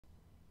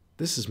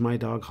This is my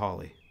dog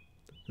Holly,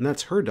 and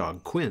that's her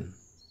dog Quinn.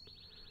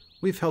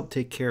 We've helped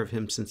take care of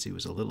him since he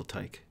was a little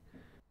tyke,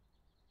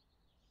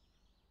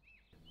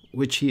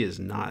 which he is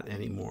not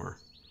anymore.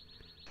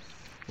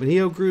 When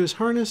he outgrew his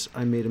harness,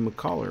 I made him a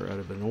collar out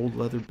of an old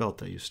leather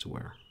belt I used to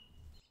wear.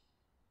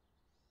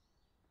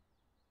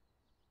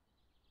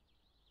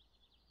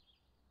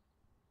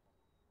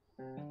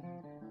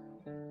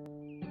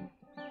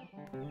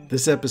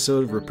 This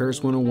episode of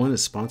Repairs 101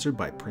 is sponsored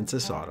by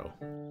Princess Auto.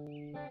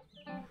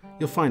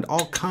 You'll find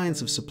all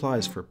kinds of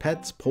supplies for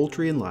pets,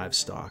 poultry, and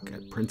livestock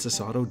at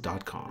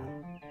princessauto.com.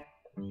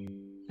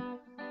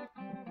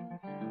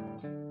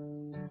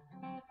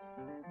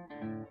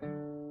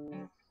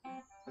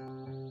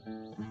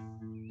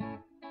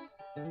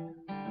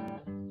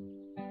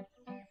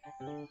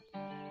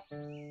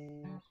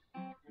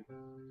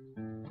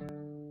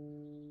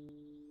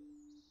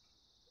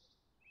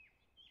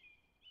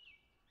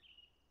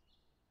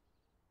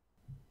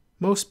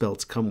 Most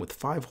belts come with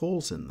 5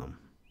 holes in them.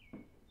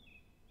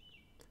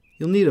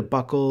 You'll need a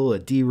buckle, a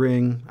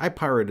D-ring. I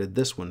pirated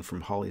this one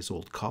from Holly's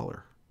old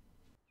collar.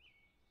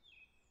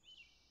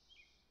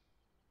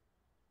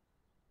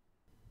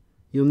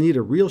 You'll need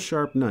a real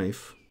sharp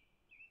knife,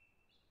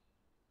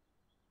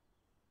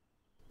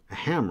 a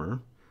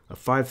hammer, a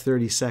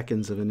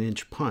 5/32 of an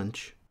inch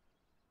punch,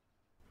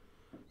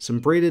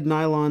 some braided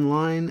nylon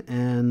line,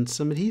 and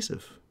some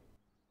adhesive.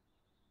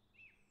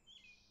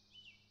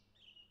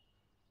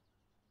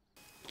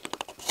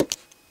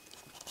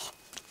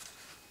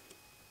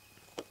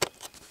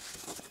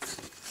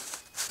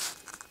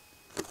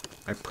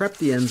 I prepped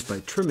the ends by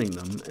trimming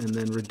them and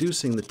then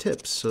reducing the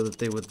tips so that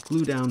they would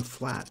glue down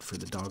flat for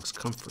the dog's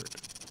comfort.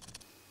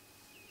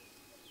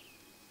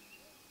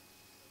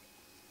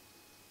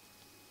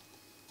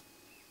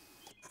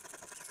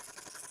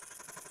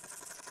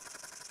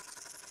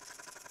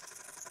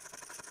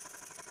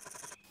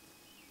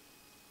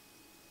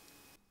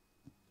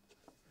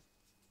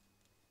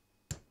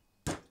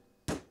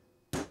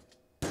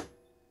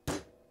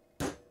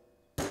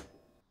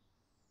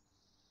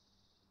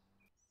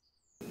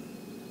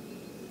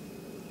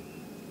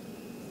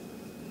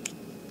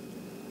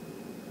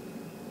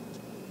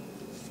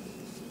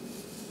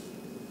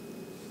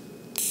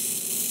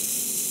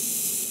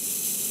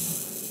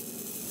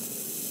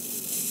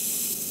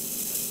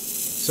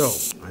 So,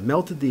 I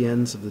melted the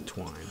ends of the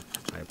twine.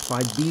 I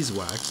applied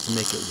beeswax to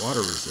make it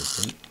water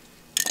resistant.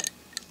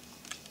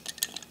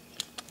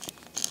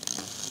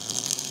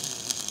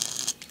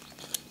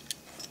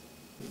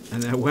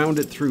 And I wound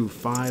it through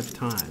 5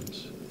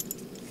 times.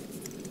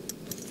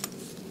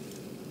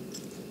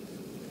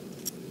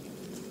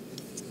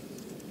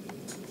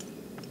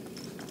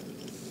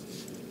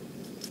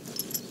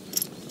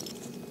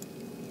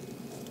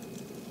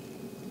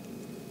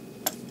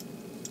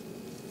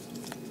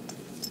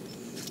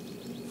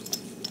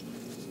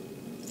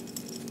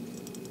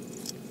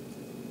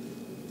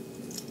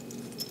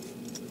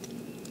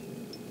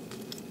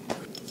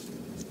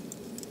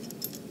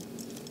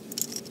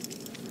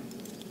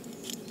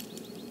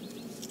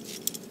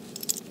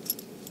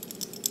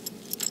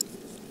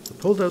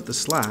 Pulled out the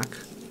slack,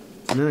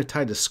 and then I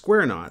tied a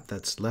square knot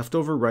that's left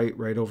over right,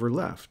 right over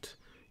left,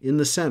 in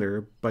the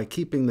center by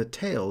keeping the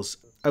tails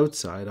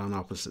outside on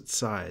opposite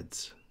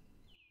sides.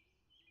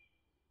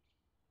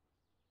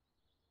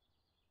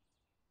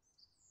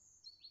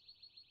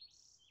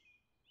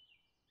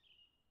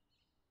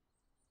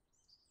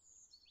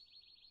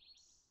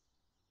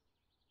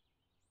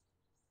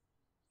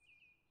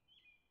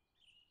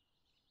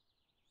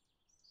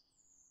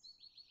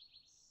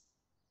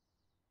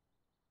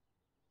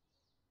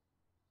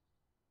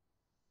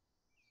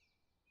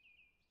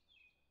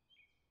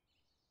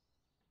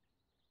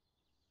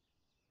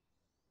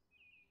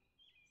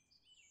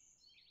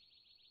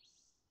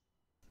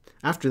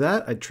 After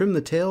that, I trimmed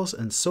the tails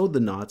and sewed the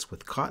knots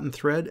with cotton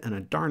thread and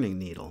a darning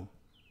needle.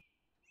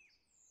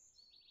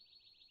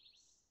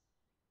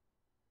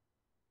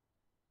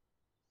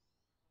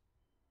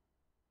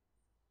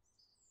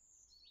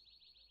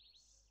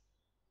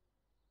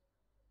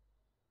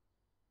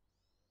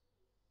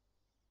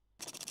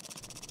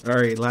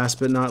 Alright,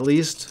 last but not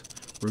least,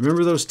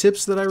 remember those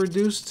tips that I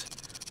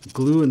reduced?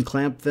 Glue and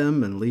clamp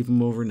them and leave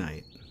them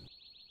overnight.